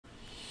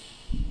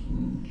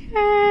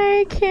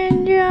Hey,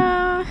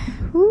 Kenya.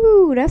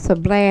 Ooh, that's a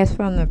blast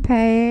from the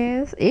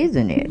past,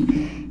 isn't it?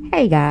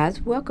 Hey guys,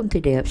 welcome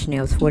to Deb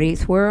Chanel's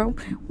 48th World,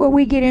 where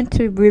we get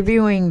into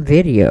reviewing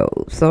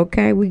videos.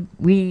 Okay,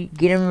 we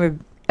get into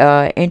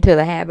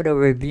the habit of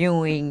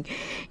reviewing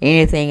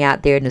anything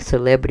out there in the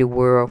celebrity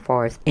world as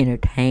far as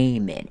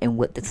entertainment and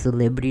what the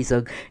celebrities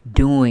are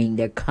doing,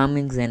 their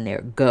comings and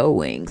their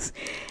goings.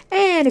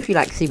 And if you'd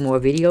like to see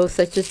more videos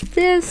such as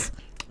this,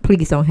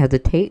 please don't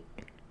hesitate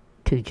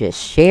to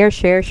just share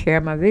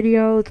my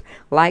videos,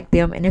 like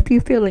them, and if you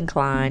feel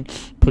inclined,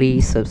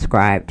 please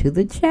subscribe to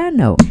the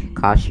channel.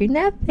 Cost you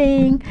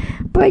nothing.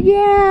 But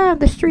yeah,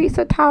 the streets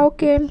are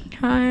talking,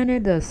 honey.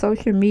 The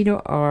social media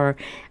are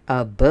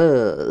a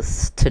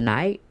buzz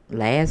tonight,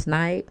 last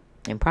night,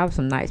 and probably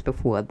some nights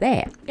before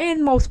that.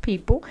 And most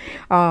people,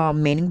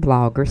 meaning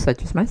bloggers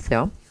such as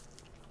myself,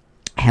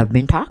 have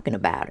been talking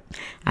about it.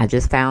 I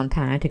just found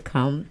time to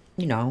come,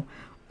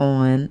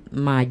 on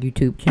my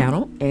YouTube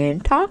channel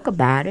and talk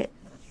about it.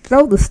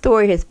 So the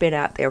story has been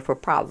out there for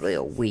probably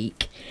a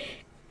week.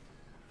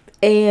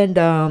 And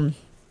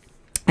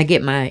I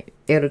get my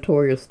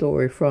editorial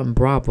story from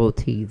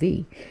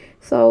bravotv.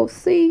 So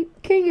see,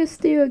 Kenya's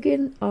still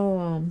getting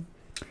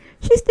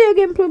she's still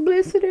getting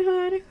publicity,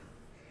 honey.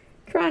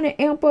 Trying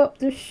to amp up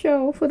the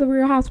show for the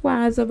Real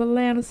Housewives of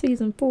Atlanta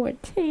season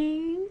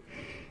 14.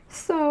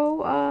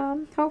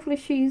 So hopefully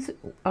she's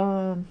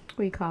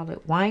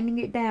winding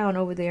it down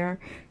over there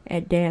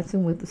at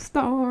Dancing with the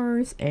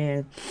Stars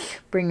and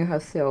bringing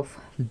herself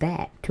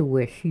back to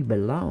where she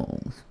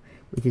belongs,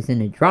 which is in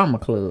the drama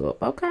club.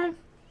 Okay,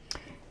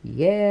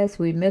 yes,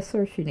 we miss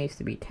her. She needs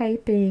to be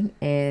taping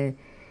and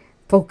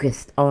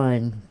focused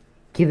on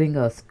giving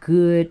us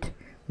good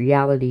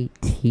reality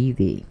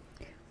TV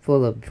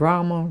full of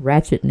drama,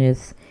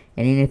 ratchetness,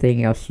 and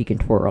anything else she can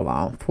twirl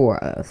on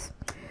for us.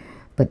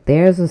 But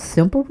there's a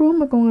simple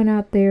rumor going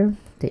out there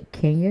that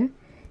Kenya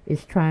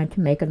is trying to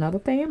make another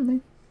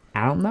family.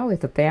 I don't know. Is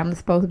the family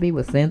supposed to be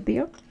with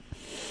Cynthia?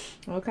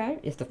 Okay.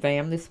 Is the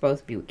family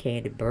supposed to be with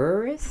Candy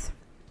Burris?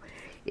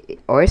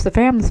 Or is the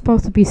family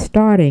supposed to be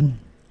starting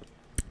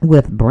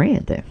with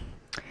Brandon?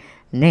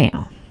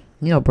 Now,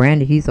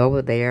 Brandon, he's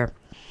over there.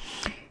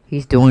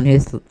 He's doing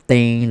his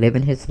thing,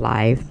 living his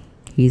life.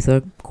 He's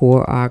a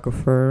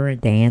choreographer, a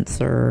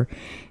dancer,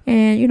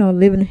 and,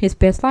 living his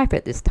best life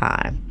at this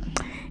time.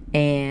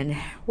 And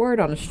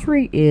word on the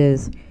street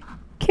is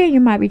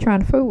Kenya might be trying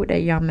to fool with that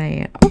young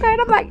man. Okay,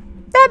 and I'm like,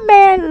 that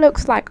man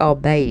looks like a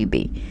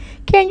baby.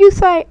 Can you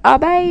say a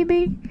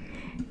baby?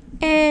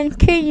 And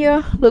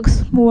Kenya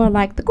looks more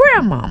like the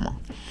grandmama.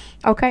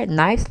 Okay,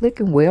 nice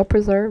looking, well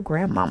preserved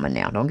grandmama.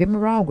 Now, don't get me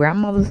wrong,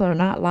 grandmothers are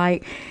not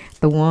like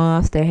the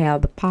ones that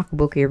have the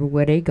pocketbook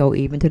everywhere they go,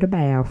 even to the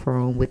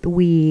bathroom, with the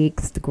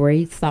wigs, the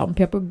gray salt and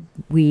pepper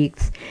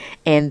wigs,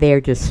 and they're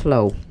just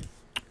slow.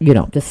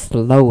 Just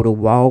slow to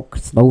walk,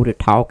 slow to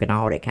talk, and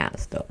all that kind of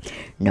stuff.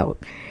 No,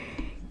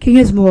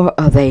 Kenya's more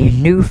of a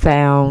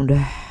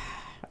newfound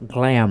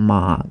glam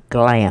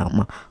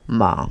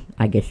mom,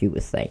 I guess you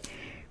would say.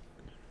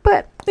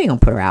 But we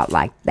don't put her out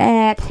like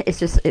that. It's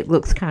just, it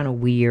looks kind of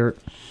weird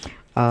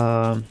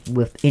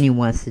with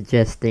anyone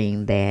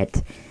suggesting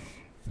that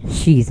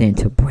she's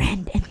into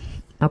Brandon.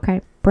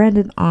 Okay,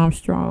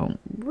 BrandonArmstrong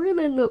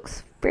really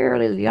looks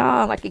fairly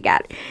young, like he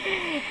got,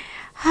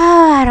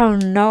 I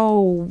don't know,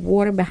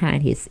 water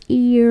behind his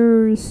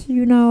ears,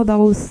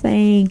 those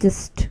things,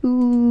 just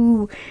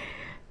too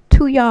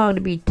young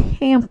to be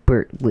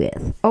tampered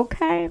with.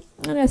 Okay,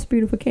 and that's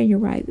beautiful Kenya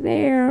right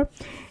there.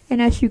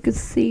 And as you can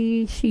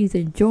see, she's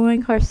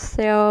enjoying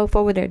herself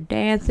over there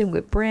dancing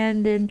with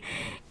Brandon,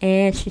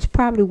 and she's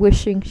probably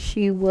wishing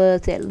she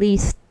was at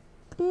least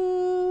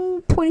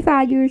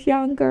 25 years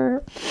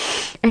younger,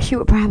 and she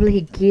would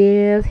probably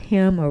give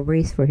him a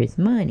race for his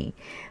money.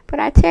 But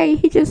I tell you,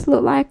 he just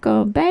looked like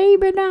a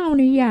baby, don't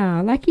he,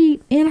 y'all? Like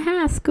he in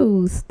high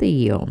school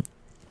still.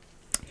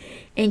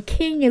 And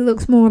Kenya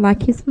looks more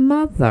like his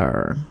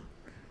mother.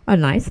 A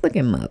nice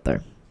looking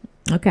mother.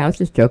 Okay, I was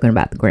just joking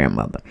about the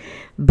grandmother.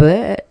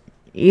 But,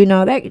 he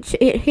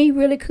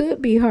really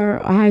could be her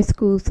high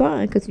school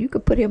son, because you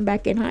could put him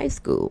back in high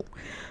school.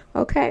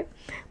 Okay?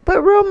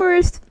 But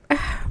rumors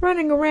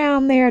running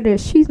around there that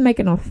she's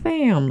making a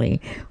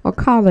family, or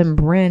calling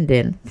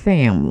Brandon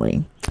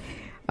family,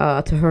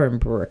 to her in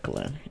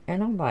Brooklyn.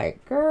 And I'm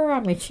like, girl,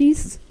 I mean,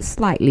 she's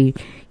slightly,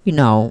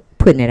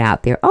 putting it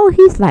out there. Oh,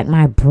 he's like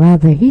my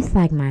brother. He's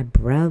like my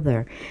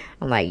brother.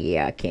 I'm like,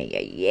 yeah,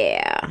 Kenya,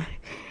 yeah.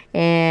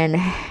 And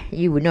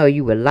you would know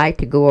you would like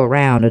to go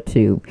around or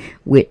two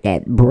with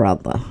that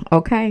brother,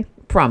 okay,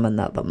 from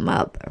another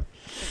mother.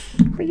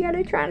 But yeah,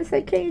 they're trying to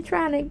say, Kenya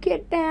trying to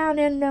get down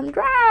in them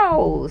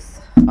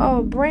drawers.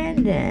 Oh,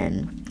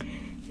 Brandon.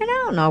 And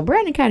I don't know,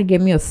 Brandon kind of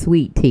gave me a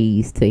sweet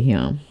tease to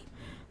him.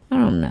 I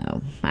don't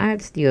know.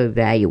 I'd still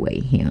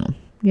evaluate him.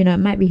 It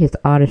might be his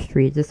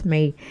artistry. It just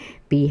may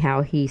be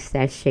how he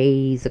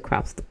sachets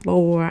across the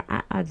floor.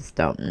 I just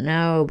don't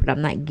know. But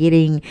I'm not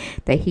getting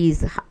that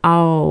he's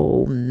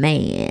all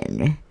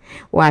man.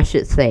 Or I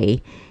should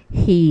say,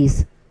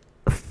 he's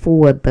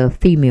for the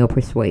female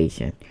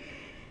persuasion.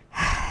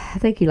 I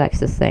think he likes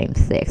the same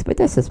sex, but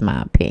that's just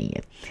my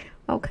opinion.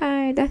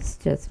 Okay, that's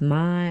just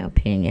my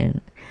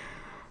opinion.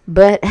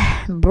 But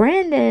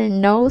Brandon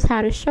knows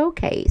how to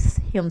showcase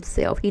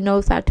himself. He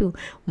knows how to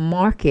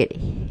market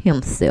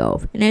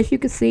himself. And as you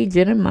can see,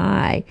 Jenny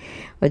Mai,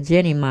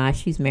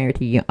 she's married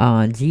to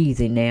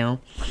Jeezy now.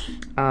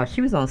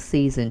 She was on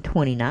season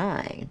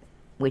 29,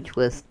 which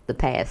was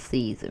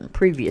the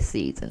previous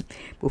season,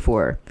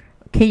 before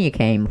Kenya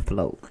came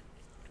afloat.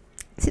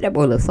 See, that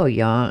boy looks so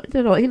young.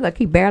 He look like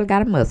he barely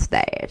got a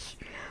mustache.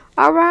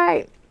 All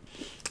right.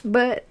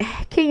 But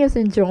Kenya's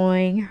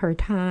enjoying her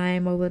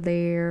time over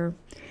there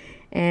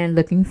and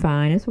looking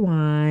fine as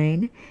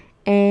wine.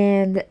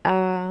 And,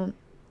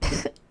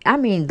 I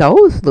mean,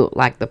 those look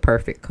like the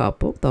perfect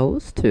couple,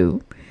 those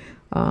two.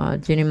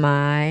 Jenny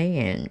Mai,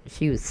 and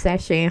she was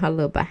sashaying her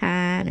little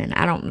behind. And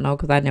I don't know,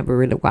 because I never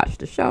really watched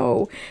the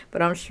show.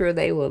 But I'm sure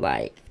they were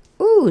like,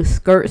 ooh,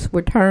 skirts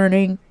were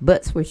turning,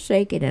 butts were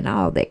shaking, and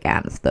all that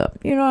kind of stuff.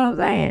 You know what I'm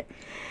saying?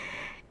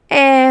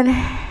 And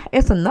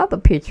it's another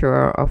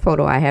picture or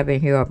photo I have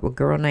in here of a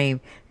girl named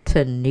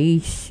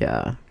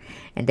Tanisha.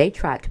 And they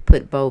tried to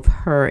put both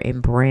her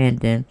and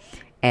Brandon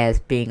as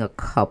being a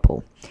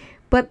couple.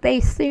 But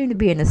they seem to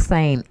be in the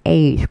same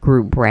age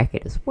group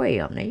bracket as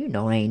well. Now, you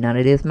know, ain't none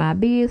of this my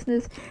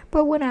business.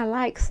 But when I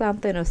like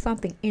something or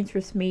something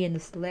interests me in the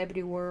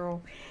celebrity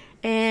world,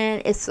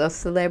 and it's a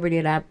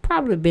celebrity that I've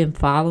probably been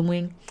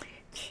following,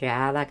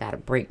 child, I gotta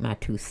break my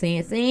 2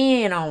 cents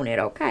in on it,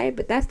 okay?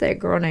 But that's that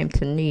girl named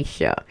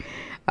Tanisha.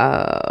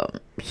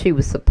 She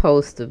was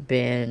supposed to have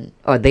been,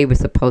 or they were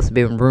supposed to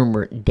have been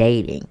rumored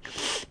dating.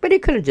 But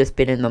it could have just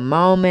been in the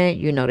moment.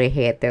 You know, they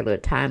had their little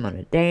time on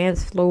the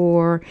dance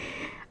floor.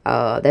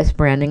 That's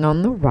Brandon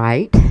on the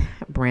right,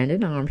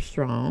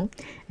 BrandonArmstrong.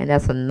 And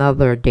that's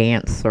another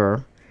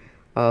dancer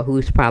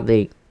who's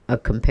probably a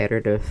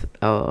competitive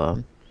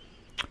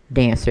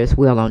dancer as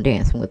well on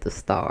Dancing with the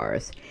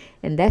Stars.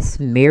 And that's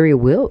Mary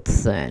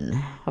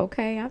Wilson.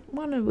 Okay, I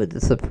wonder with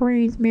the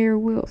Supremes, Mary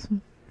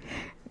Wilson.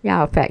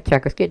 Y'all fact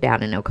checkers, get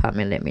down in the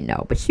comment, let me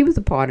know. But she was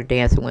a part of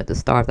Dancing with the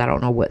Stars. I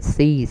don't know what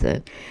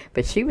season,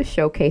 but she was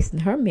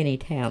showcasing her many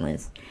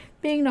talents,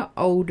 being an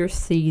older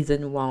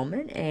seasoned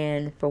woman.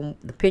 And from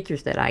the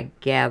pictures that I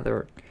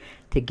gathered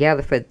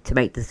together to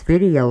make this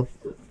video,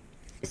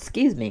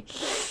 excuse me,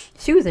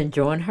 she was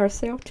enjoying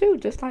herself too,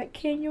 just like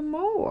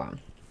kenyamoore. I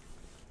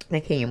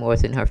think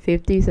kenyamoore's in her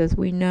 50s, as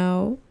we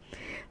know,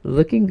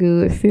 looking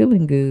good,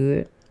 feeling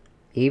good.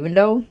 Even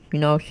though, you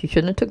know, she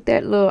shouldn't have took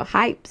that little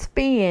hype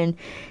spin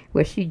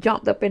where she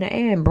jumped up in the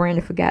air and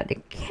Brandon forgot to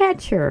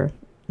catch her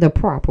the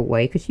proper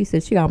way, because she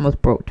said she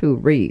almost broke 2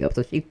 ribs.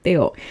 So she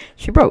felt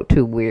she broke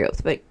 2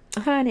 ribs. But,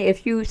 honey,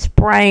 if you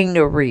sprained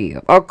a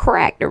rib or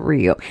cracked a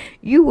rib,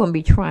 you wouldn't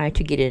be trying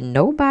to get in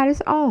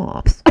nobody's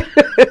arms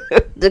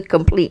to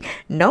complete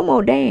no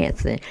more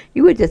dancing.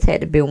 You would just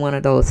had to be one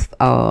of those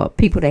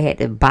people that had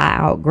to buy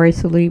out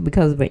gracefully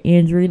because of an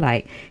injury,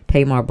 like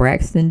Tamar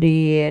Braxton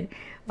did.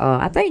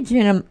 I think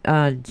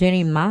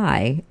Jenny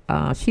Mai,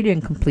 she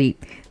didn't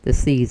complete the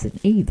season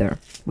either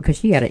because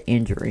she had an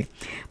injury.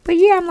 But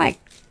yeah, I'm like,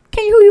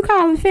 who you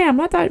calling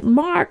family? I thought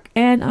Mark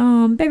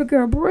and baby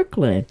girl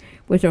Brooklyn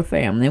was your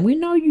family. And we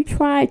know you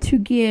tried to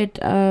get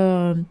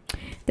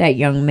that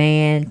young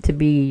man to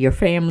be your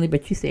family,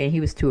 but you said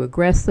he was too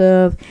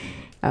aggressive,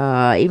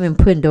 even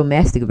putting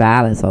domestic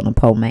violence on the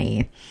poor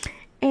man.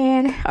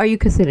 And are you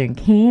considering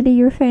Candy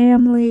your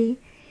family?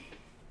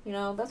 You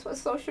know, that's what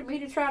social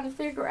media trying to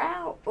figure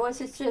out. Or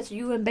is it just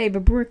you and baby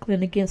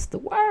Brooklyn against the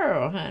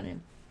world, honey?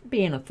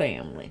 Being a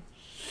family.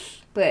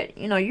 But,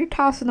 you know, you're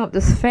tossing up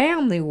this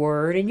family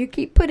word and you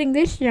keep putting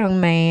this young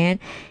man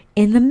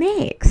in the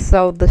mix.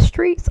 So the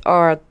streets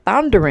are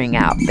thundering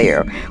out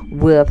there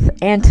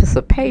with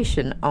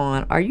anticipation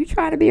on, are you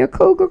trying to be a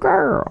cougar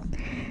girl?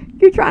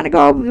 You're trying to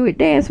go over with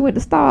Dancing with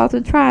the Stars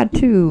and try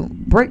to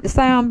break the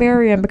sound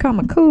barrier and become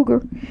a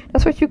cougar?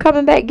 That's what you're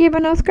coming back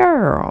giving us,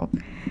 girl.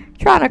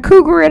 Trying to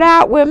cougar it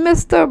out with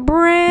Mr.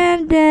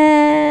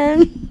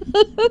 Brandon.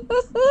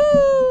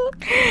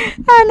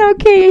 I know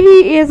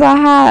he is a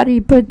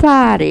hottie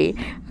patati,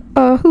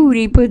 a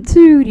hootie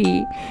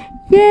patootie.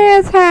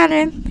 Yes,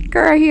 honey.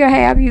 Girl, he'll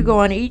have you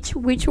going each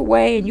which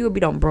way and you'll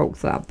be done broke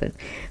something.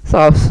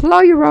 So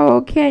slow your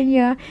roll,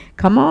 Kenya.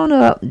 Come on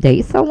up.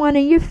 Date someone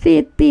in your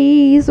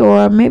 50s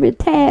or maybe a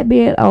tad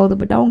bit older,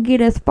 but don't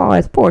get as far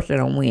as Portia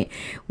done went,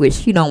 which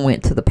she done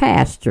went to the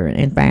pasture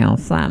and found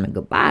Simon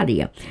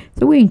Gabadia.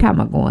 So we ain't talking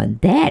about going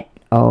that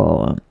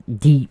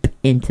deep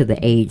into the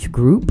age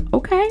group,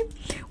 okay?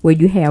 Where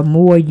you have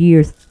more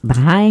years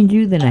behind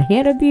you than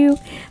ahead of you.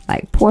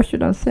 Like Portia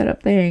done set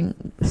up there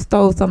and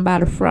stole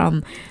somebody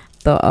from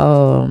the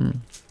old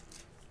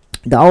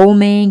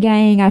man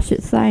gang, I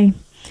should say.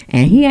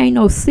 And he ain't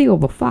no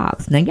silver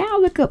fox. Now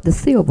y'all look up the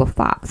silver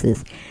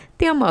foxes.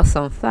 Them are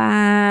some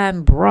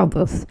fine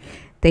brothers.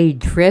 They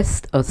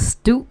dressed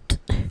astute.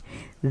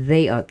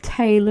 They are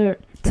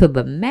tailored to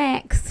the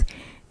max.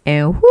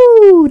 And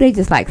whoo, they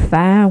just like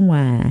fine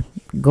wine.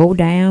 Go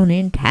down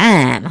in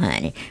time,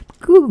 honey.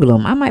 Google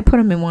them. I might put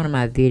them in one of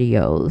my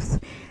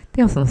videos.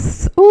 They're some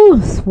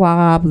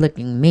suave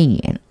looking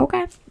men,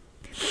 okay?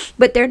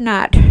 But they're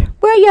not.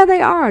 Well, yeah,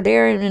 they are.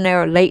 They're in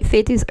their late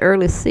 50s,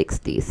 early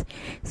 60s.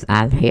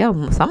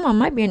 Hell, some of them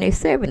might be in their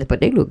 70s, but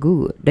they look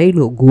good. They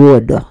look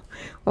good,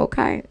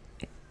 okay?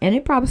 And they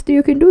probably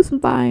still can do some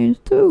things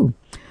too.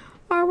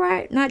 All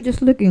right, not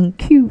just looking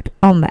cute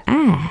on the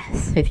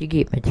eyes, if you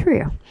get my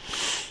drill.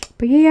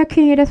 But yeah,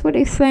 Kenya, that's what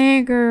they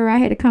saying, girl. I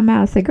had to come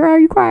out and say, girl,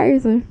 you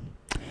crazy?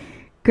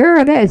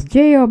 Girl, that's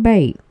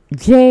jailbait.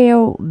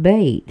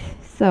 Jailbait.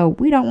 So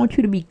we don't want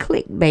you to be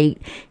clickbait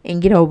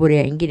and get over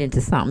there and get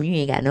into something you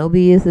ain't got no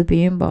business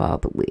being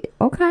bothered with.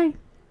 Okay?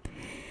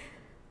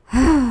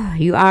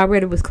 You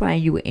already was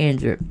claiming you were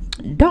injured.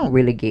 Don't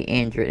really get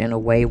injured in a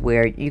way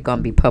where you're going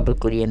to be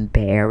publicly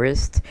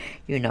embarrassed.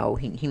 You know,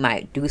 he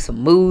might do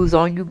some moves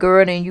on you,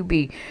 girl, and you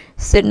be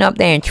sitting up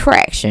there in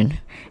traction,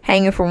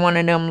 hanging from one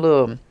of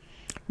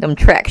them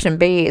traction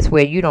beds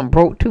where you done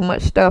broke too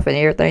much stuff and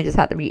everything just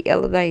have to be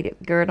elevated.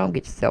 Girl, don't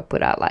get yourself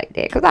put out like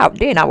that. Because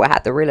then I would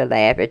have to really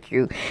laugh at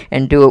you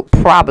and do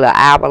probably an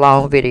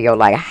hour-long video.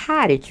 Like,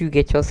 how did you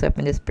get yourself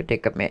in this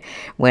predicament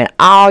when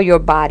all your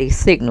body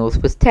signals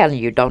was telling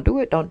you, don't do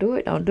it, don't do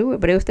it, don't do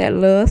it. But it was that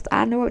lust.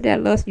 I know it,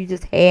 that lust. You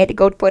just had to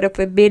go for the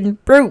forbidden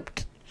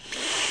fruit.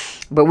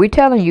 But we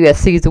telling you as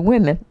seasoned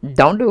women,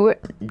 don't do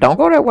it. Don't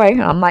go that way.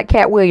 I'm like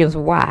Cat Williams.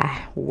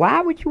 Why?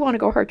 Why would you want to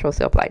go hurt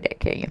yourself like that,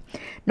 Kenya?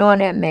 Knowing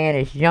that man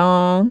is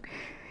young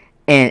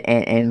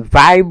and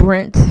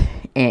vibrant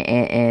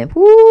and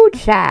whoo,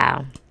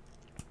 child.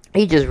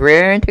 He just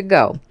raring to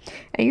go.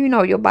 And you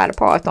know your body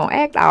parts don't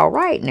act all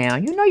right now.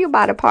 You know your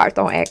body parts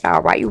don't act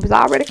all right. You was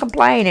already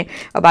complaining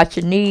about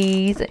your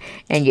knees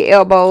and your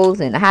elbows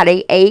and how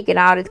they ache and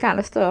all this kind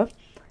of stuff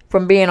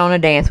from being on the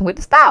Dancing with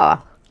the Stars.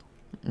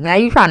 Now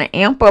you trying to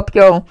amp up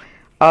your,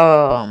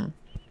 what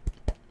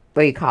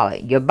do you call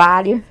it, your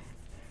body,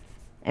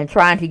 and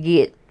trying to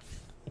get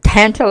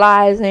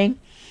tantalizing,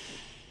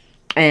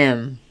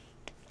 and,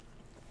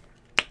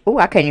 oh,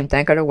 I can't even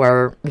think of the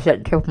word. It's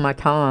at the tip of my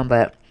tongue,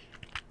 but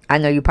I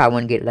know you probably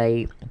want to get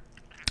laid.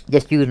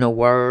 Just using a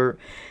word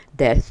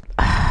that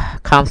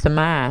comes to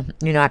mind.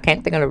 You know, I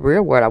can't think of the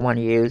real word I want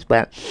to use,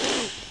 but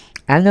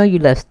I know you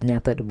lusting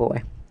after the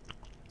boy.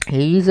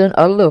 He's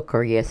a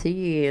looker, yes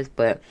he is,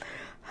 but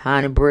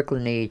honey,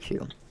 Brooklyn needs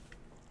you.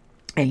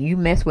 And you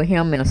mess with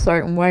him in a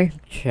certain way,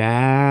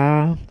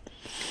 child,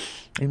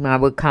 you might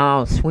well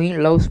call sweet,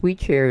 low, sweet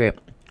chariot.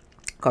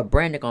 Because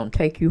Brandon going to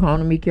take you home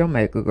to meet your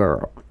maker,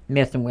 girl.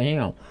 Messing with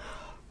him.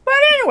 But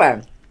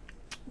anyway,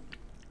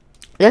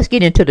 let's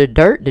get into the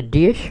dirt, the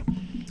dish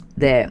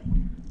that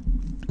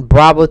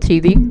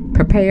bravotv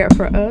prepared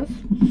for us.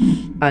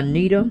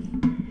 Anita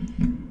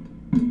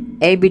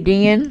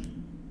Abedin.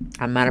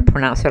 I might have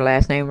pronounced her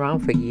last name wrong.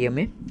 Forgive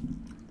me.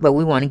 But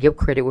we want to give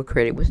credit where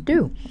credit was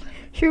due.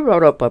 She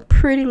wrote up a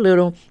pretty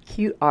little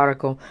cute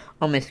article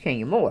on Miss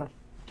Kenyamoore.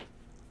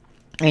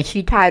 And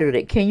she titled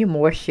it,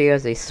 Kenyamoore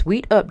shares a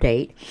sweet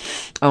update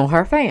on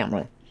her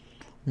family.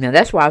 Now,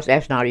 that's why I was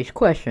asking all these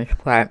questions.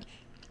 Like,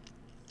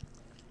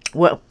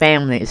 what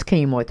family is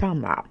Kenyamoore talking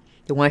about?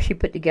 The one she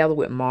put together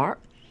with Mark?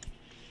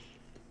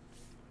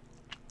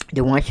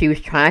 The one she was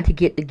trying to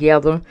get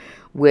together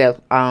with,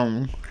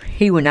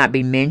 he would not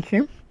be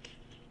mentioned.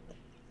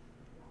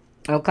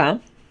 Okay.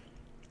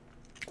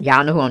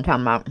 Y'all know who I'm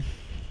talking about.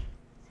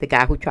 The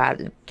guy who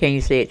tried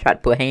to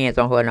put hands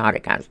on her and all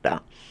that kind of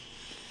stuff.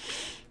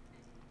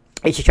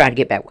 Is she trying to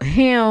get back with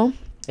him?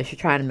 Is she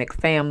trying to make a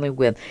family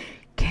with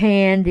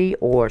Candy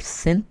or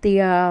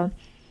Cynthia?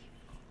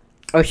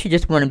 Or she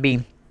just want to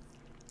be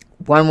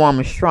one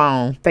woman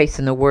strong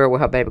facing the world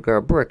with her baby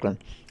girl Brooklyn?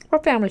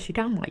 What family is she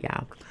talking about,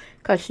 y'all?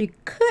 Because she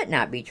could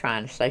not be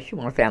trying to say she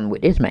want a family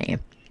with this man.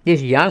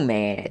 This young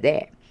man at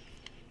that.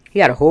 He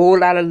had a whole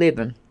lot of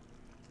living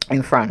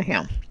in front of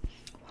him.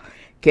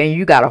 Ken,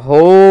 you got a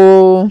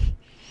whole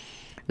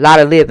lot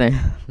of living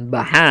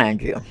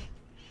behind you.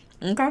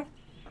 Okay?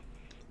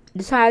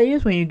 That's how it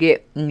is when you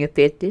get in your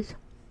 50s.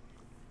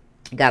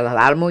 You got a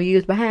lot of more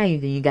years behind you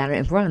than you got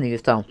in front of you.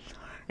 So,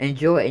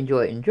 enjoy it,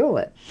 enjoy it, enjoy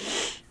it.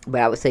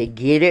 But I would say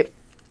get it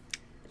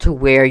to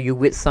where you're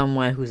with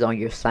someone who's on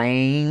your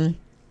same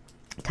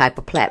type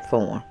of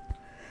platform.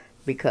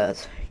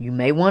 Because you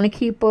may want to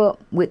keep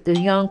up with the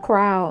young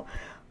crowd.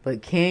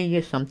 But can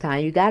you,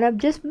 sometimes you got to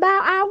just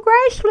bow out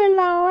gracefully,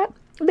 Lord.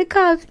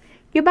 Because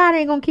your body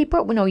ain't going to keep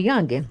up with no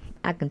youngin'.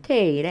 I can tell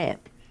you that.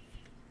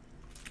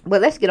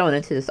 But let's get on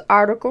into this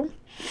article.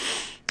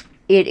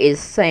 It is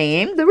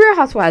saying, the Real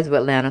Housewives of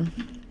Atlanta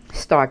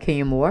star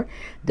Kenyamoore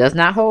does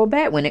not hold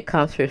back when it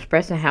comes to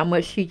expressing how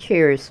much she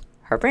cherishes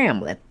her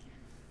family.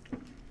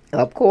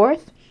 Of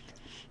course,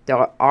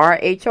 the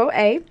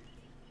RHOA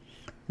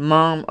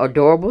mom,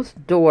 adorable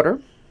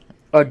daughter,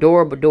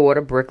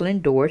 Brooklyn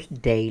Doris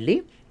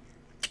Daly,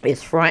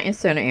 is front and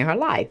center in her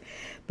life.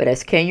 But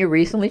as Kenya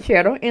recently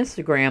shared on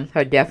Instagram,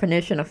 her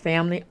definition of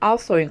family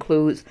also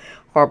includes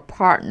her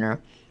partner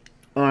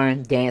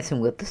on Dancing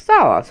with the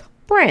Stars,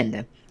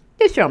 Brandon.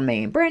 This young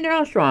man,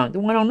 BrandonArmstrong, the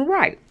one on the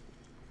right.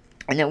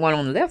 And that one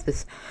on the left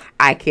is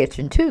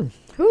eye-catching too.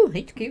 Ooh,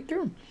 he's cute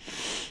too.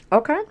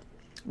 Okay.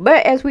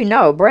 But as we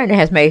know, Brandon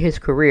has made his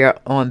career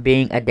on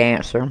being a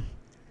dancer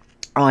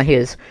on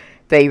his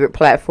favorite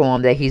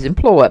platform that he's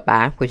employed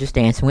by, which is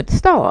Dancing with the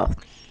Stars.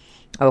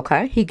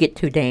 Okay, he get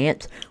to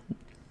dance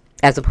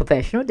as a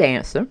professional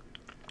dancer.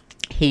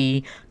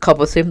 He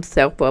couples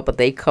himself up, or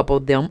they couple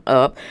them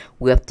up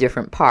with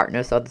different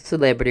partners of the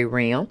celebrity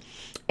realm,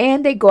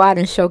 and they go out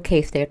and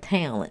showcase their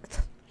talents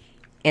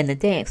in the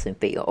dancing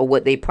field, or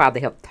what they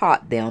probably have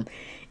taught them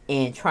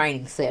in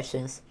training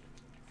sessions,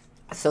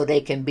 so they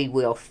can be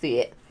well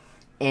fit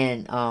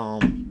and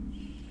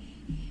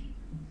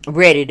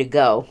ready to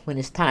go when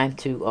it's time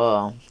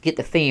to get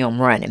the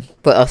film running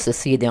for us to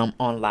see them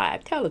on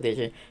live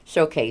television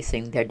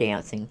showcasing their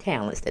dancing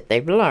talents that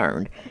they've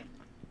learned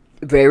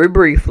very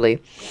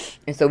briefly.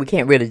 And so we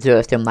can't really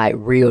judge them like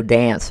real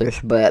dancers,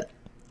 but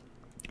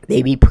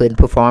they be putting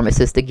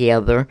performances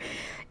together,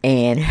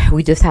 and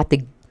we just have to,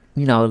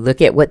 you know,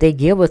 look at what they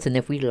give us, and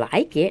if we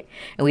like it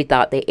and we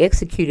thought they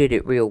executed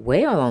it real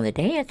well on the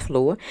dance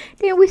floor,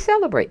 then we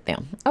celebrate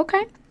them.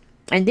 Okay,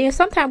 and then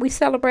sometimes we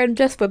celebrate them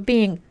just for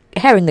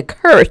having the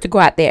courage to go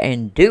out there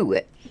and do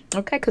it.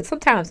 Okay, because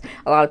sometimes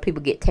a lot of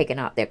people get taken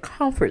out their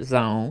comfort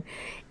zone,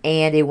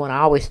 and they want to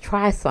always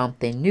try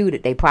something new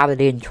that they probably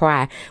didn't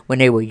try when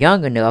they were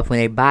young enough, when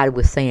their body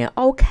was saying,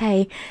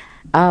 okay,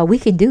 we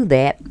can do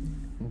that.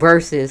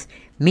 Versus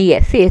me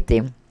at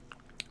 50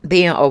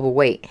 being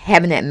overweight,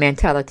 having that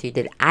mentality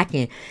that I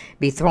can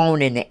be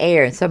thrown in the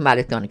air and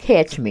somebody's going to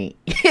catch me.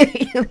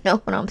 You know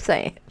what I'm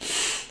saying?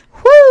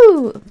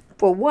 Whoo!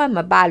 For one,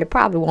 my body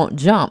probably won't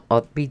jump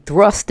or be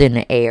thrust in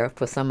the air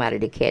for somebody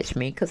to catch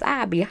me, because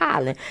I'll be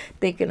hollering,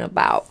 thinking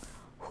about,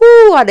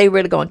 whoo, are they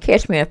really going to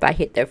catch me if I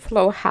hit that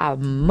floor? How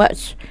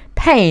much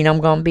pain I'm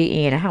going to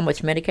be in, and how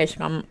much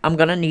medication I'm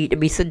going to need to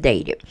be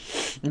sedated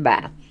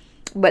by.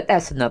 But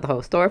that's another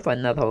whole story for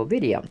another whole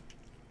video.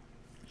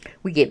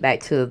 We get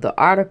back to the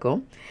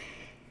article.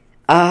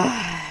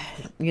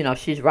 You know,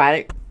 she's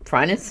right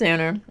front and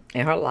center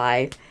in her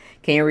life.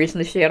 Kenya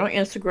recently shared on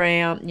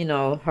Instagram, you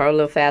know, her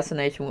little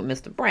fascination with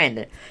Mr.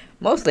 Brandon.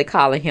 Mostly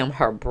calling him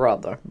her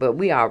brother. But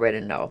we already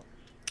know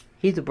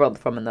he's a brother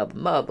from another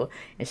mother.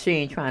 And she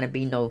ain't trying to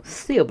be no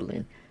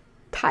sibling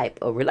type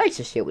of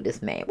relationship with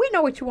this man. We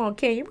know what you want,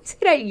 Kenya. We see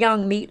that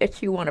young meat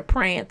that you want to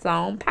prance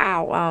on,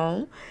 power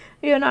on,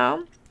 you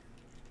know.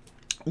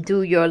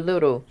 Do your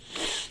little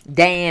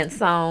dance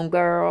song,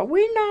 girl.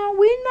 We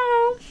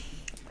know.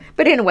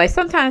 But anyway,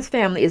 sometimes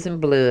family isn't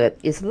blood,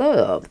 it's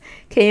love.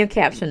 Kenya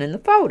captioned in the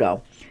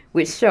photo,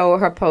 which showed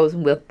her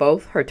posing with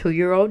both her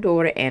 2-year-old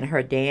daughter and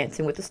her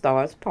Dancing with the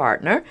Stars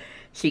partner.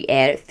 She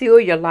added,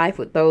 fill your life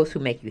with those who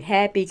make you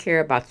happy,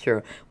 care about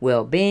your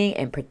well-being,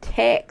 and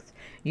protect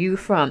you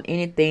from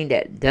anything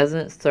that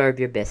doesn't serve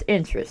your best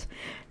interest.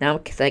 Now,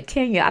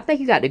 Kenya, I think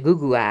you got the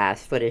Google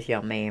eyes for this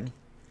young man.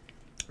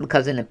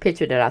 Because in the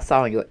picture that I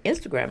saw on your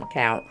Instagram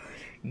account,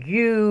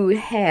 you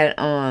had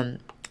on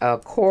a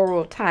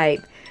coral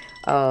type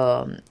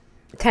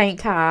tank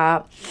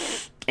top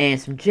and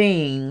some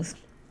jeans.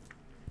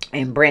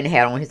 And Brandon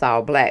had on his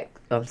all black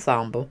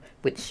ensemble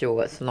with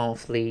shorts, long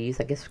sleeves.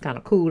 I guess it's kind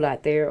of cool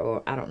out there,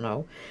 or I don't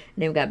know.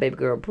 And then we got baby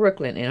girl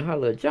Brooklyn in her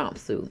little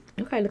jumpsuit.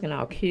 Okay, looking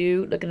all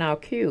cute, Now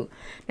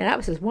that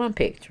was just one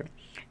picture.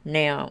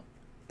 Now,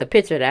 the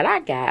picture that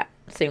I got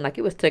seemed like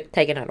it was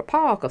taken at a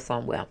park or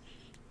somewhere.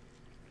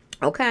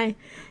 Okay,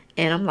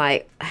 and I'm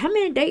like, how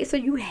many dates are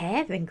you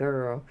having,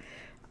 girl,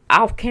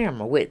 off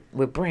camera with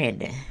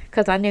Brandon?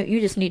 Because I know you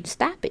just need to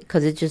stop it,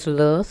 because it's just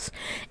lust,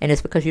 and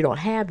it's because you don't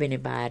have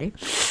anybody,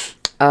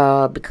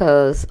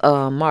 because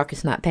Mark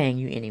is not paying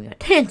you any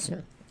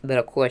attention. But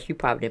of course, you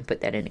probably didn't put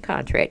that in the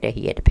contract that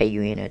he had to pay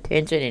you any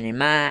attention, any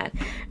mind,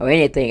 or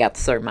anything after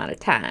a certain amount of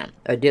time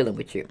of dealing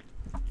with you.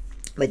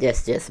 But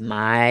that's just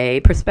my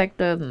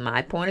perspective,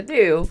 my point of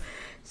view.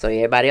 So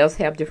everybody else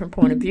have different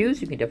point of views.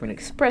 You can definitely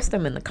express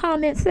them in the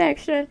comment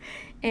section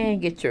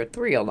and get your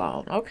thrill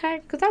on,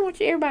 okay? Because I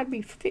want everybody to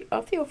be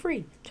feel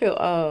free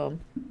to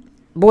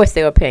voice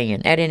their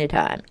opinion at any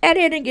time, at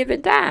any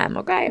given time,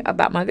 okay?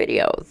 About my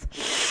videos.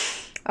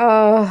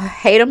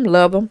 Hate them,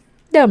 love them,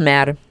 doesn't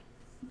matter.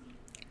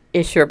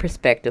 It's your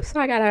perspective, so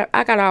I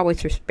gotta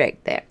always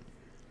respect that.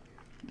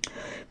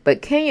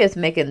 But Kenya is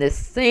making this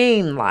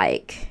seem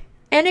like,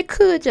 and it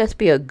could just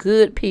be a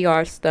good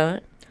PR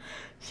stunt.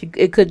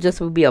 It could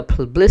just be a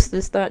publicity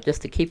stunt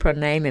just to keep her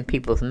name in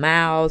people's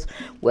mouths,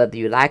 whether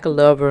you like a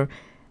lover,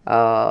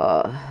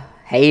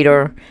 hate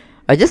her,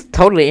 or just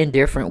totally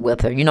indifferent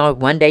with her. You know,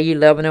 one day you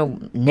loving her,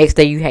 next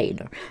day you hating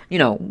her. You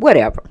know,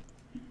 whatever.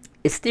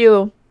 It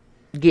still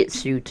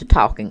gets you to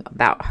talking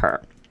about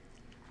her,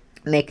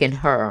 making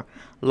her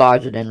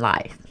larger than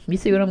life. You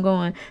see what I'm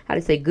going? How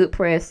they say good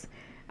press.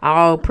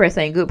 All press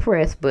ain't good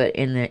press, but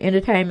in the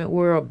entertainment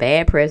world,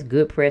 bad press,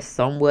 good press,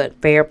 somewhat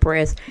fair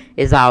press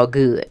is all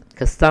good.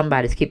 Because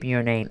somebody's keeping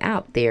your name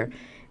out there,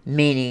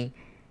 meaning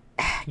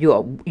you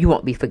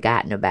won't be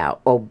forgotten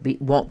about or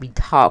won't be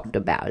talked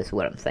about, is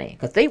what I'm saying.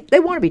 Because they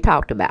want to be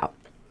talked about.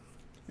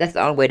 That's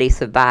the only way they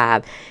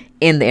survive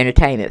in the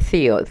entertainment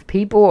field. If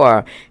people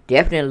are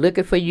definitely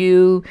looking for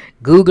you,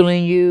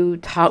 Googling you,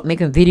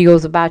 making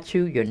videos about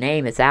you, your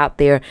name is out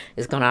there.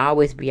 It's going to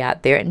always be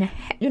out there. And,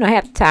 you know,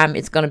 half the time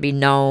it's going to be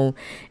known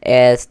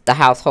as the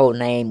household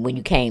name when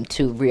you came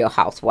to Real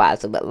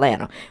Housewives of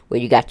Atlanta, where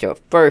you got your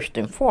first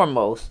and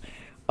foremost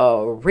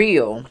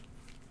real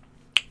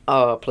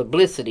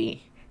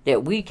publicity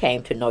that we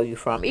came to know you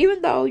from.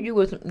 Even though you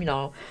was, you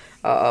know,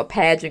 a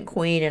pageant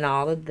queen and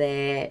all of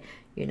that,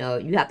 you know,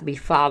 you have to be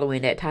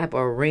following that type of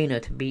arena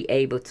to be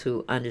able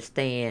to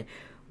understand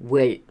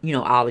what, you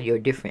know, all of your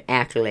different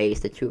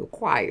accolades that you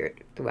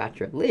acquired throughout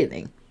your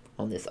living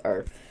on this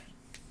earth.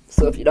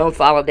 So if you don't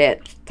follow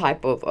that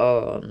type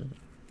of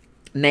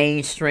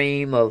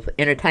mainstream of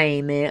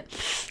entertainment,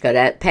 because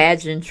that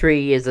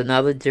pageantry is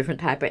another different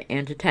type of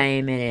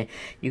entertainment, and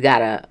you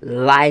gotta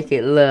like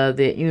it, love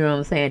it, you know what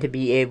I'm saying, to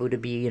be able to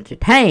be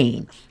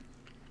entertained.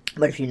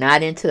 But if you're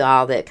not into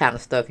all that kind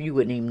of stuff, you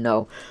wouldn't even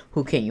know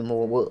who Kenya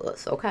Moore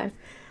was, okay?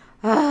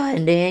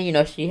 And then, you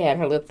know, she had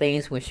her little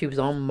things when she was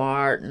on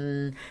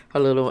Martin,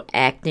 her little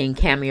acting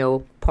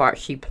cameo part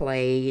she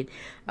played.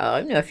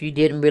 You know, if you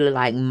didn't really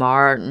like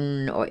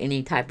Martin or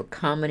any type of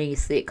comedy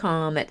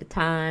sitcom at the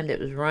time that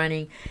was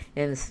running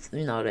in,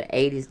 you know, the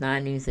 80s,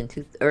 90s,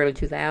 and early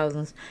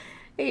 2000s,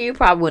 you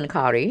probably wouldn't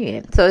call her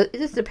in. So it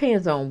just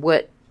depends on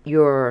what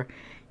your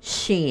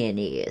shin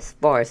is as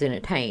far as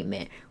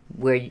entertainment,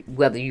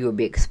 whether you will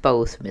be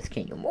exposed to Miss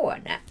Kenya Moore or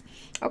not.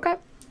 Okay?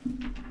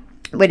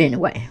 But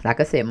anyway, like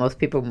I said, most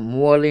people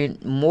more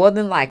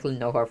than likely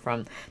know her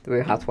from the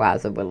Real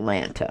Housewives of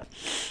Atlanta.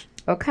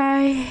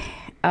 Okay?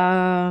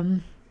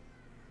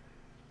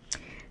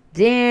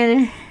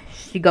 Then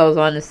she goes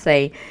on to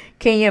say,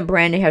 Kenya and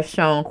Brandon have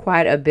shown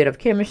quite a bit of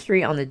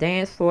chemistry on the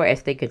dance floor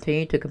as they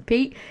continue to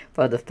compete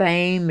for the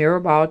famed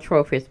Mirrorball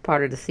Trophy as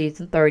part of the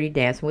season 30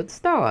 Dancing with the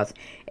Stars,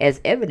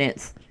 as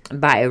evidenced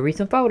by a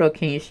recent photo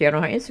Kenya shared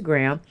on her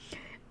Instagram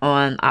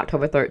on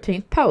October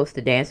 13th post.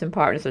 The dancing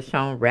partners are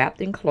shown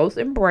wrapped in close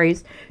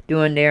embrace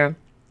during their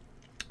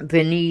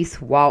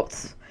Venice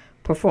Waltz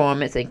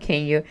performance, and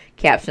Kenya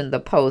captioned the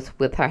post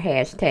with her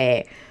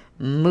hashtag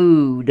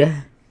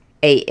MoodAF.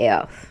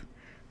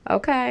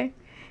 Okay?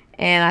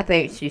 And I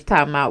think she's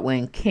talking about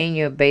when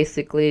Kenya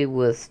basically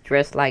was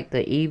dressed like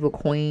the evil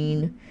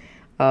queen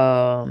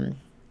in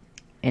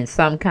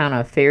some kind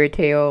of fairy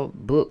tale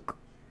book.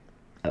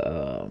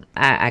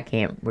 I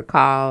can't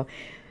recall.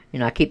 You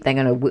know, I keep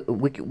thinking of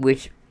Wicked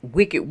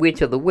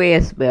Witch of the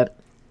West, but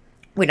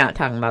we're not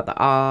talking about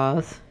the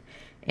Oz.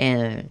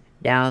 And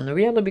down the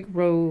really big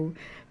road,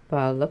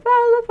 follow,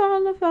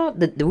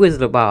 the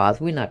Wizard of Oz.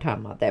 We're not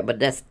talking about that, but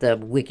that's the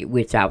Wicked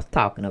Witch I was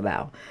talking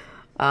about.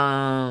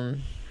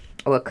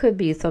 Or it could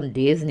be some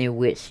Disney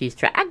witch she's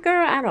trying.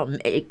 Girl, I don't.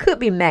 It could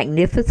be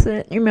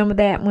Magnificent. You remember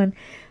that one?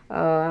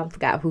 I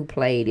forgot who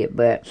played it,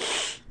 but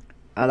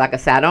like I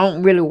said, I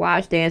don't really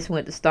watch Dancing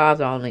with the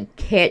Stars. I only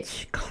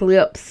catch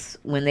clips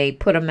when they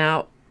put them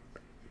out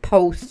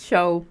post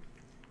show,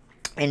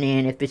 and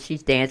then if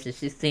she's dancing,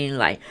 she's seen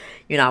like,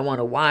 you know, I want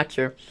to watch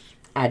her.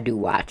 I do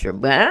watch her,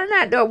 but I'm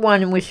not the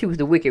one when she was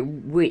the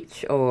Wicked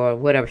Witch or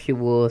whatever she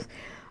was.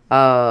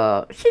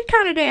 She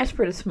kind of danced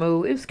pretty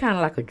smooth. It was kind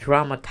of like a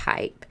drama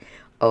type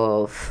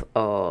of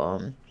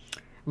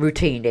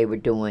routine they were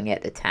doing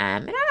at the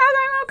time, and I was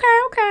like,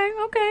 okay.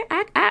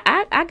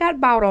 I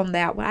got bought on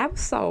that one. I was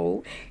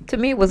sold. To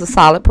me, it was a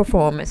solid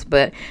performance,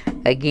 but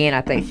again,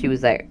 I think she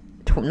was like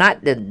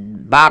not the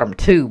bottom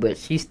two, but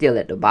she's still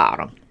at the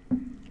bottom.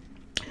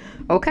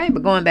 Okay,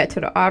 but going back to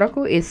the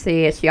article, it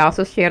says she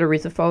also shared a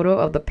recent photo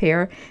of the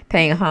pair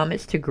paying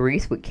homage to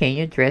Grease with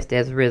Kenya dressed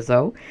as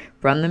Rizzo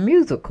from the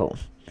musical.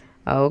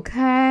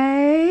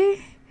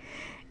 Okay.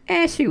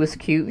 And she was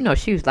cute. You know,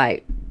 she was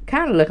like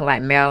kind of looking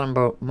like Marilyn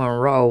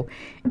Monroe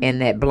in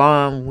that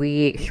blonde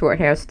wig, short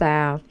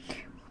hairstyle.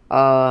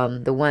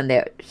 The one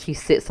that she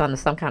sits under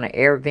some kind of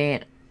air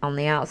vent on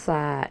the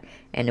outside,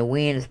 and the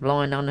wind is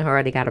blowing on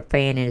her. They got a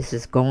fan and it's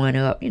just going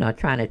up, you know,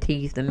 trying to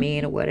tease the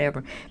men or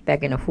whatever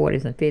back in the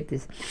 40s and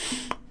 50s.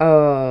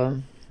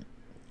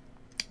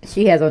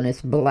 She has on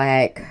this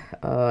black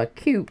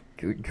cute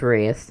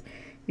dress,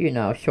 you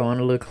know, showing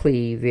a little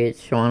cleavage,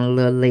 showing a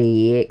little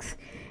legs,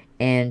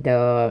 and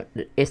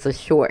it's a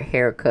short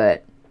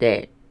haircut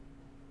that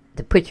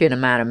to put you in the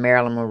mind of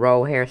Marilyn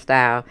Monroe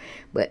hairstyle,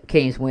 but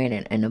Kenya's wearing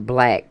in the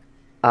black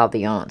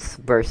Aviance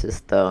versus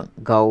the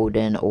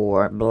golden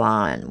or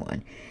blonde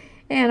one.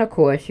 And of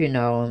course, you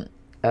know,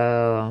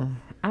 I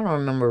don't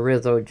remember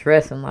Rizzo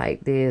dressing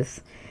like this,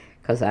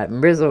 because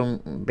Rizzo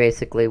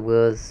basically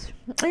was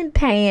in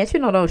pants, you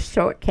know, those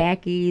short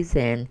khakis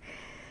and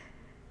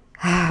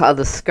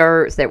other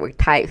skirts that were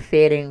tight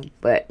fitting,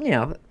 but you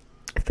know,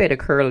 fit a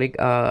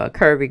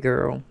curvy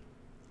girl,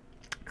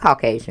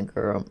 Caucasian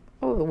girl.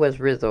 Oh, was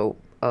Rizzo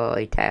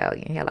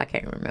Italian? Hell, I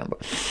can't remember.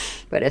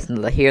 But that's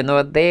neither here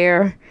nor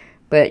there.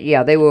 But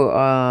yeah, they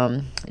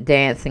were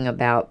dancing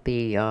about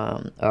the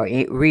or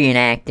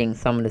reenacting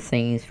some of the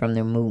scenes from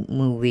the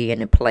movie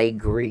and the play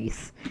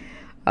Grease.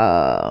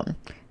 So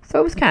So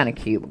it was kind of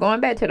cute. But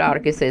going back to the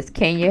article, it says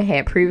Kenya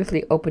had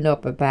previously opened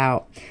up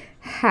about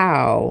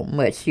how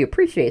much she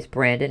appreciates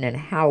Brandon and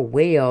how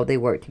well they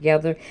work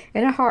together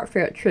in a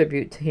heartfelt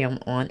tribute to him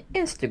on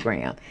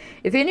Instagram.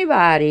 If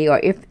anybody or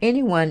if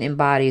anyone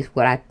embodies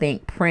what I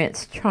think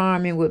Prince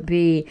Charming would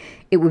be,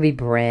 it would be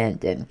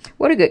Brandon.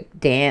 What a good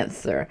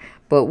dancer,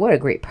 but what a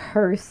great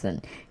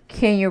person.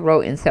 Kenya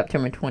wrote in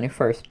September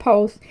 21st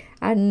post,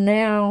 I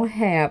now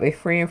have a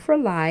friend for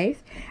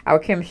life. Our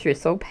chemistry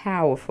is so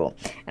powerful,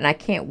 and I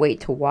can't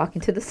wait to walk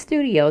into the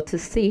studio to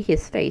see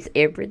his face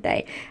every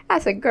day. I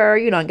said, girl,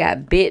 you done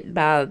got bit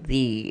by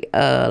the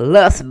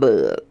lust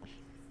bug.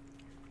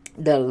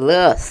 The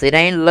lust. It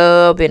ain't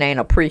love. It ain't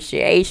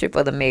appreciation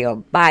for the male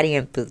body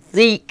and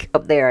physique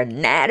of their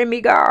anatomy,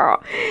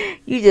 girl.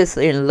 You just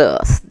in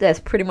lust. That's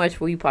pretty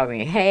much what you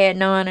probably ain't had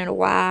none in a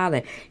while.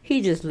 And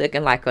he just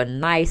looking like a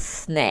nice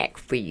snack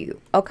for you.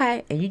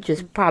 Okay? And you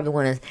just probably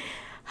want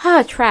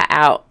to try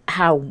out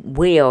how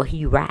well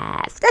he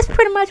rides. That's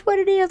pretty much what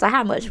it is. Or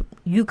how much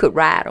you could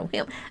ride on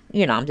him.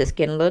 You know, I'm just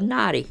getting a little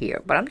naughty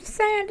here. But I'm just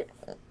saying it.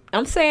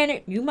 I'm saying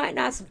it. You might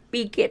not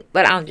speak it.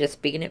 But I'm just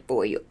speaking it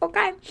for you.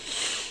 Okay?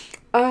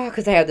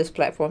 Because I have this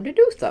platform to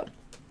do so.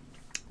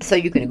 So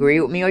you can agree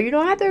with me or you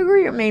don't have to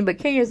agree with me. But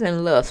Kenya's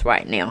in lust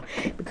right now.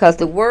 Because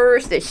the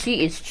words that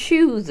she is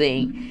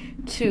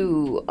choosing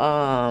to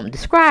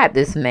describe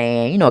this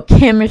man, you know,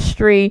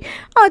 chemistry.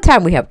 All the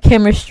time we have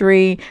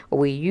chemistry. Or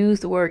we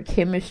use the word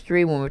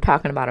chemistry when we're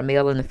talking about a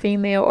male and a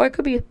female. Or it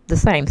could be the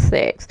same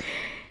sex.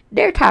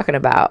 They're talking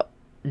about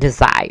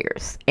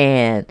desires.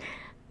 And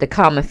the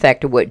common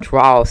factor what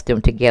draws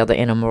them together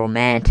in a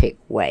romantic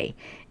way.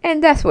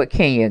 And that's what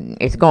Kenya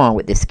is going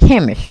with, this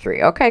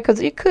chemistry, okay? Because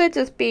it could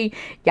just be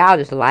y'all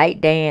just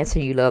like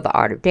dancing. You love the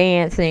art of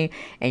dancing.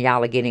 And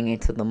y'all are getting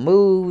into the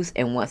moves.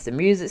 And once the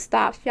music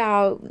stops,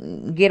 y'all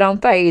get on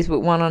phase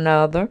with one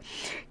another.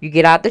 You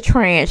get out the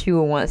trance you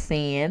were once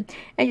in.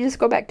 And you just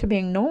go back to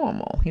being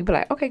normal. You be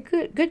like, okay,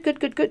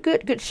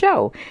 good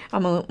show.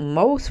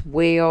 Most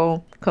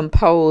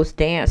well-composed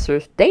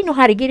dancers, they know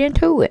how to get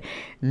into it.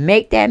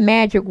 Make that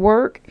magic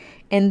work.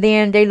 And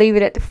then they leave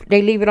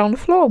it on the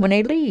floor when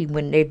they leave.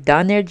 When they've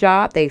done their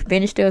job, they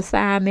finished their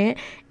assignment,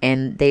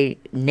 and they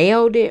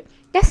nailed it.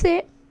 That's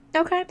it.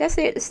 Okay, that's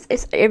it.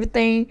 It's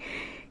everything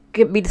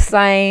could be the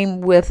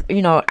same with,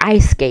 you know,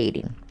 ice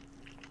skating.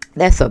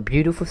 That's a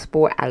beautiful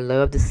sport. I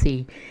love to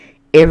see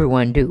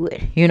everyone do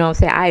it. You know what I'm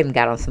saying? I even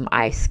got on some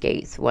ice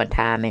skates one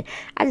time, and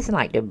I just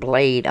like the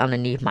blade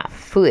underneath my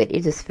foot.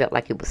 It just felt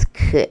like it was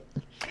cut.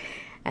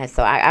 And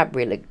so I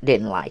really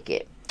didn't like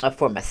it.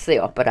 For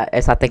myself, but I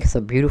think it's a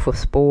beautiful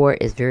sport.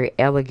 It's very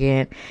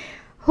elegant.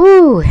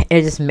 Whew,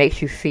 it just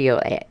makes you feel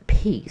at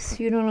peace.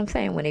 You know what I'm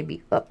saying? When they be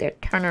up there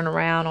turning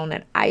around on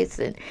that ice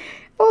and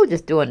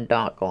just doing the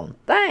doggone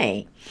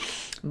thing.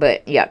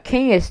 But yeah,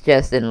 Kenya's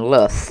just in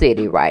Love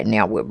City right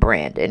now with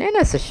Brandon, and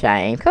that's a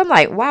shame. Cause I'm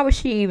like, why would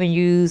she even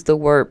use the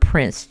word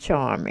Prince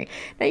Charming?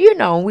 Now you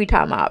know when we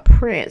talking about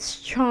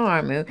Prince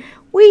Charming,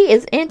 we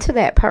is into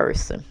that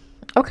person.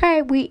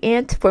 Okay,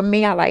 for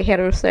me, I like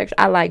heterosexual.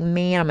 I like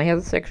men. I'm a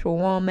heterosexual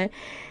woman.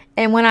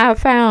 And when I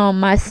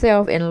found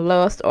myself in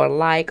lust or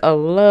like or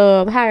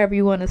love, however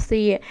you want to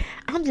see it,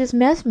 I'm just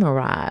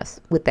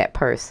mesmerized with that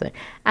person.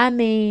 I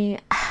mean,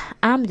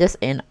 I'm just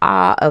in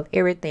awe of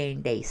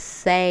everything they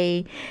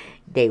say,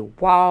 they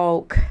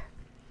walk,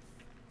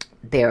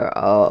 their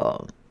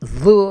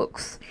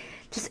looks.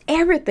 Just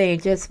everything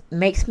just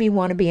makes me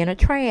want to be in a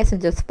trance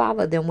and just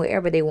follow them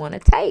wherever they want to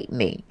take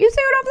me. You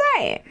see what I'm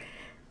saying?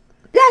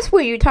 That's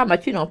when you're talking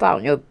about, you know,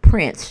 following your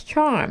Prince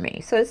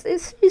Charming. So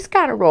it's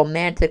kind of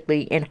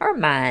romantically, in her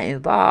mind,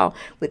 involved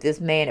with this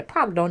man that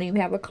probably don't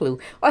even have a clue.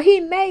 Or he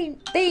may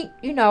think,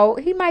 you know,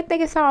 he might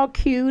think it's all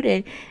cute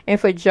and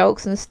for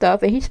jokes and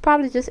stuff. And he's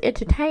probably just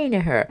entertaining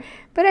her.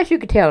 But as you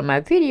can tell in my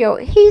video,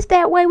 he's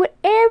that way with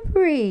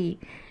every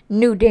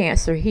new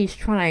dancer he's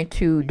trying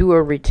to do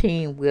a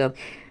routine with,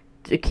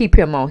 to keep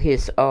him on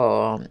his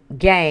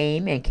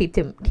game and keep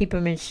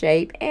him in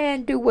shape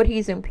and do what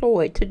he's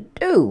employed to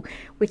do,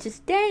 which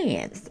is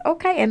dance,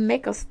 okay, and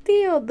make us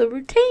feel the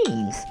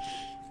routines.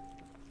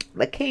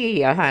 But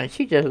Kenya, honey,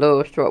 she just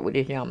loves short with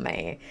this young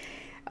man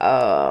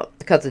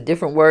because of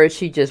different words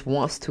she just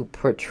wants to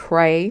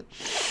portray.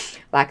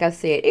 Like I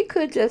said, it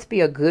could just be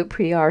a good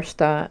PR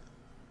stunt.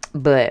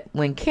 But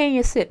when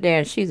Kenya sit there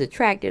and she's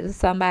attracted to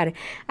somebody,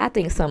 I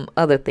think some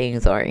other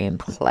things are in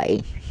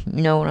play.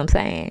 You know what I'm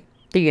saying?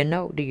 Do you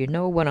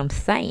know what I'm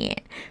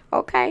saying?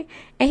 Okay?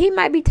 And he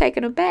might be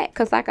taken aback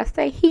because, like I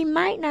say, he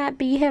might not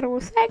be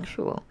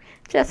heterosexual.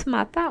 Just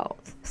my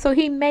thoughts. So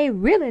he may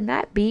really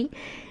not be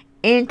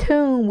in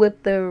tune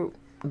with the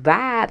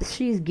vibes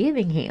she's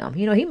giving him.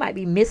 You know, he might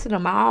be missing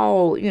them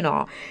all, you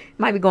know,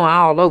 might be going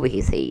all over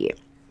his head.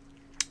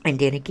 And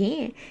then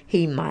again,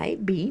 he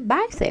might be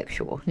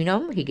bisexual. You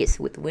know, he gets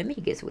with the women,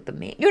 he gets with the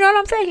men. You know what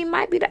I'm saying? He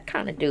might be that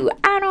kind of dude.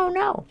 I don't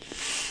know.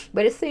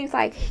 But it seems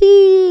like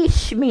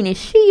meaning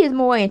she is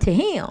more into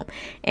him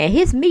and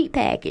his meat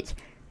package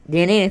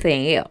than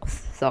anything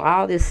else. So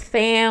all this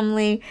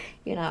family,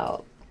 you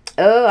know,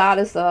 all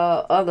this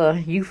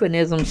other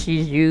euphemism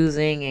she's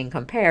using and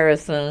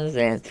comparisons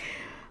and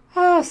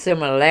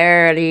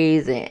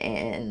similarities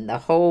and the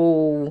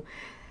whole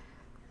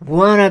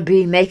wanna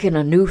be making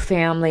a new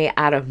family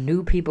out of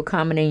new people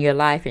coming in your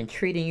life and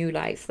treating you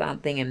like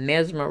something and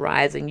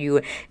mesmerizing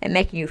you and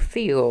making you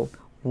feel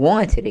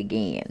wanted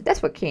again.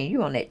 That's what Ken,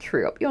 you on that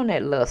trip. You on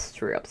that lust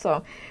trip.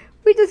 So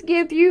we just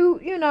give you,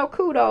 you know,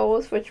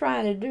 kudos for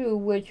trying to do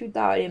what you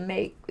thought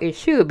it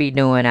should be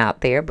doing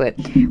out there. But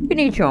we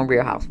need you on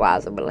Real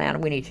Housewives of Atlanta.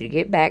 We need you to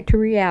get back to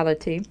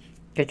reality,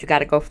 because you got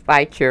to go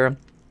fight your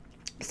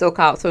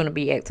so-called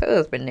soon-to-be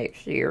ex-husband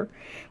next year,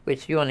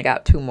 which you only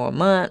got 2 more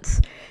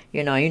months.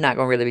 You know, you're not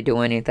going to really be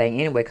doing anything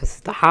anyway because it's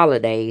the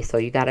holidays, so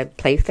you got to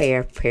play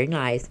fair, very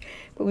nice.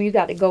 But when you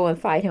got to go and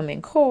fight him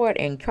in court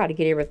and try to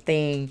get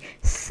everything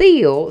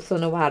sealed so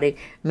nobody,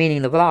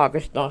 meaning the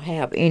vloggers, don't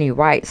have any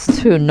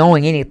rights to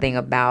knowing anything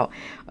about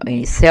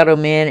any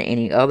settlement,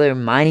 any other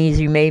monies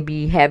you may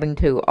be having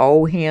to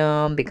owe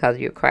him because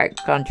of your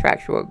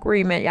contractual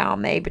agreement y'all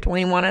made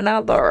between one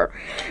another.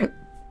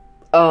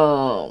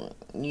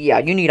 Yeah,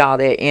 you need all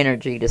that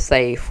energy to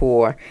save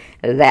for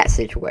that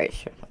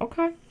situation,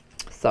 okay?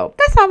 So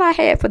that's all I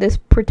had for this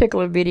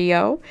particular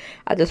video.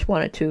 I just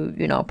wanted to,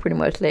 you know, pretty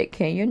much let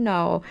Kenya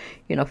know,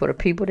 you know, for the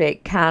people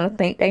that kind of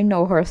think they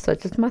know her,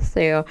 such as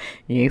myself.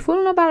 You ain't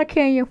fooling about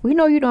Kenya. We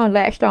know you done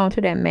latched on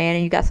to that man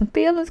and you got some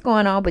feelings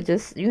going on, but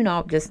just, you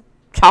know, just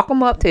chalk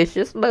them up to it's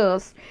just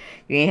lust.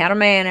 You ain't had a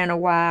man in a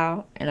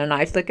while, and a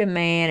nice looking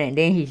man, and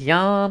then he's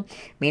young,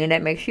 meaning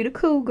that makes you the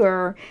cool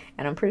girl.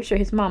 And I'm pretty sure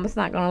his mama's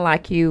not gonna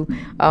like you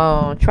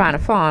trying to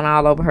fawn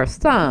all over her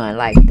son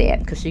like that,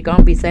 because she's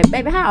gonna be saying,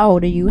 baby, how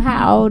old are you?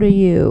 How old are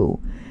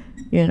you?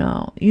 You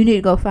know, you need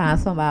to go find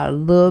somebody a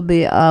little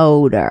bit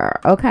older,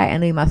 okay,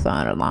 and leave my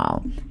son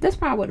alone. That's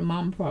probably what the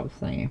mama probably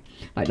saying.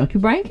 Like, don't you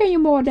bring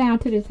kenyamoore down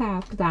to this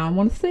house, because I don't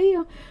want to see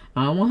her.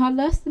 I don't want her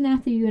lusting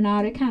after you and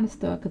all that kind of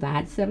stuff, because I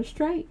had to set her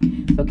straight.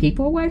 So keep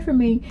her away from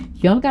me.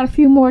 She only got a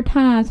few more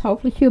times.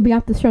 Hopefully she'll be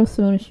off the show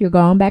soon and she'll go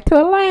on back to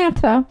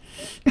Atlanta.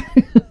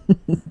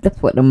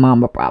 That's what the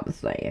mama probably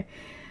saying.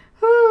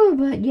 Oh,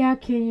 but yeah,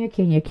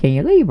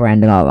 Kenya, leave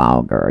Brandon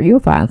alone, girl. You'll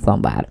find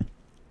somebody.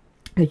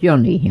 Because you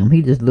don't need him.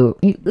 He just look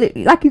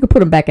like you could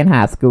put him back in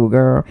high school,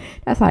 girl.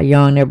 That's how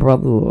young that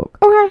brother look.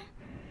 Okay.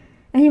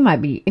 And he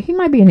might be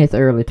in his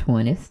early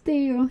 20s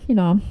still, you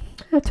know.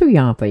 Too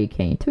young for you,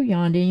 Kenya. Too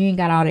young. Then you ain't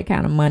got all that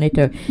kind of money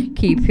to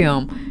keep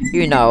him,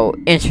 you know,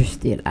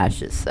 interested, I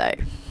should say.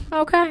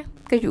 Okay?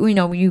 Because, you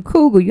know, when you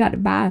cougar, you got to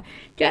buy,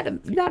 you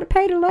got to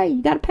pay to lay.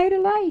 You got to pay to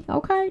lay.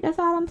 Okay? That's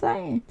all I'm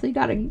saying. So you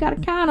got to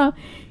kind of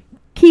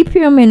keep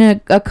him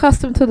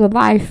accustomed to the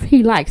life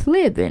he likes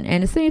living.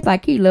 And it seems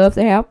like he loves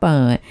to have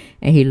fun.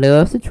 And he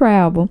loves to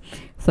travel.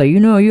 So, you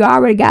know, you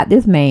already got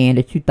this man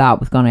that you thought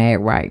was going to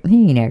act right.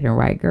 He ain't acting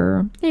right,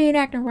 girl. He ain't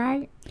acting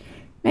right.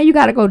 Now you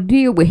got to go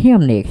deal with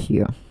him next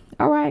year.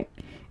 All right?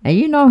 And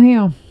you know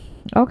him.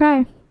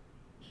 Okay?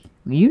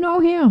 You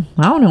know him.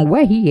 I don't know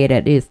where he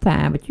at this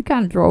time, but you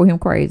kind of drove him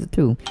crazy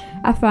too.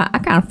 I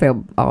kind of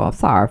felt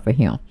sorry for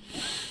him.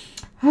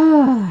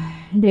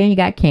 Then you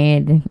got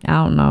Candy. I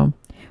don't know.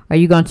 Are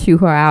you going to chew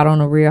her out on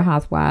the Real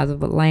Housewives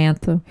of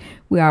Atlanta?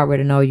 We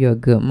already know you're a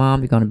good mom.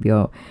 You're going to be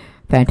a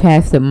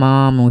fantastic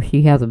mom. And when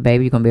she has a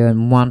baby, you're going to be a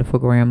wonderful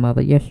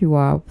grandmother. Yes, you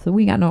are. So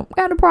we got no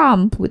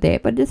problems with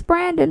that. But this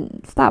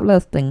Brandon, stop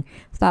lusting.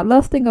 Stop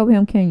lusting over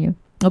him, Kenya.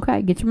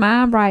 Okay? Get your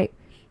mind right.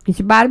 Get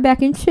your body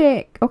back in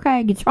check.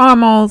 Okay? Get your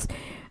hormones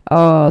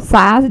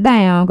sized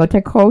down. Go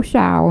take a cold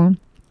shower.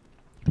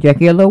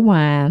 Drink your little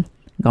wine.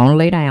 Go and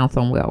lay down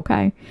somewhere,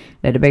 okay?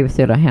 Let the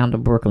babysitter handle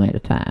Brooklyn at a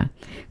time.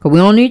 Because we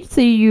don't need to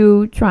see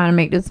you trying to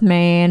make this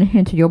man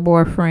into your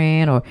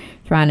boyfriend or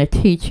trying to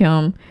teach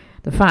him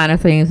the finer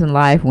things in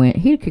life when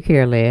he could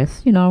care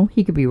less. You know,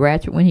 he could be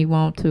ratchet when he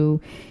want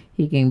to.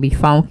 He can be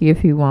funky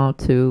if he want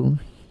to.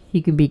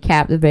 He can be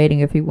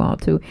captivating if he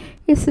want to.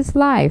 It's his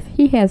life.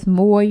 He has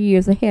more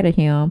years ahead of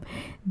him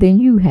than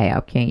you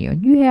have, Kenya.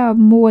 You have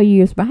more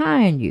years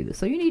behind you.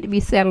 So you need to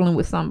be settling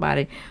with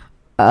somebody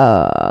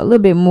a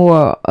little bit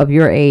more of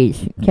your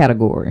age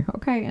category,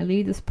 okay? And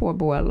leave this poor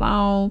boy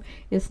alone.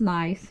 It's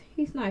nice.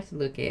 He's nice to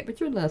look at, but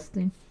you're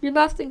lusting. You're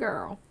lusting,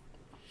 girl.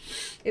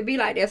 It be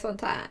like that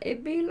sometimes.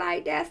 It be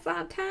like that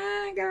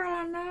sometimes, girl,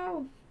 I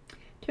know.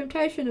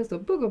 Temptation is a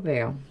booger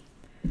bell.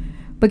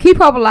 But keep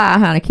hope alive,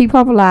 honey. Keep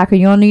hope alive, because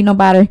you don't need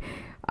nobody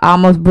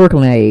almost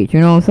Brooklyn age, you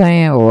know what I'm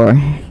saying? Or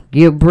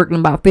give Brooklyn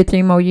about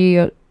 15 more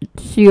years.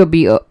 She'll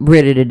be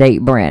ready to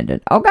date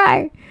Brandon,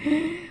 okay?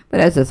 But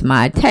that's just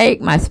my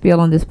take, my spiel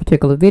on this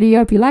particular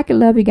video. If you like it,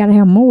 love, you got to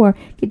have more.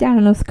 Get down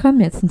in those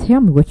comments and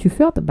tell me what you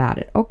felt about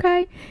it,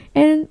 okay?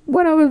 And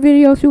what other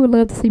videos you would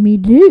love to see me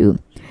do.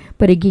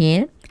 But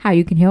again, how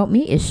you can help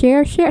me is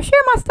share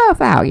my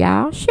stuff out,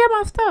 y'all. Share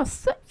my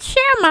stuff.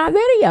 Share my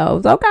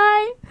videos,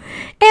 okay?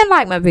 And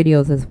like my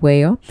videos as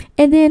well.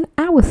 And then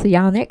I will see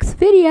y'all next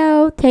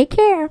video. Take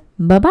care.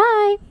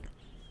 Bye-bye.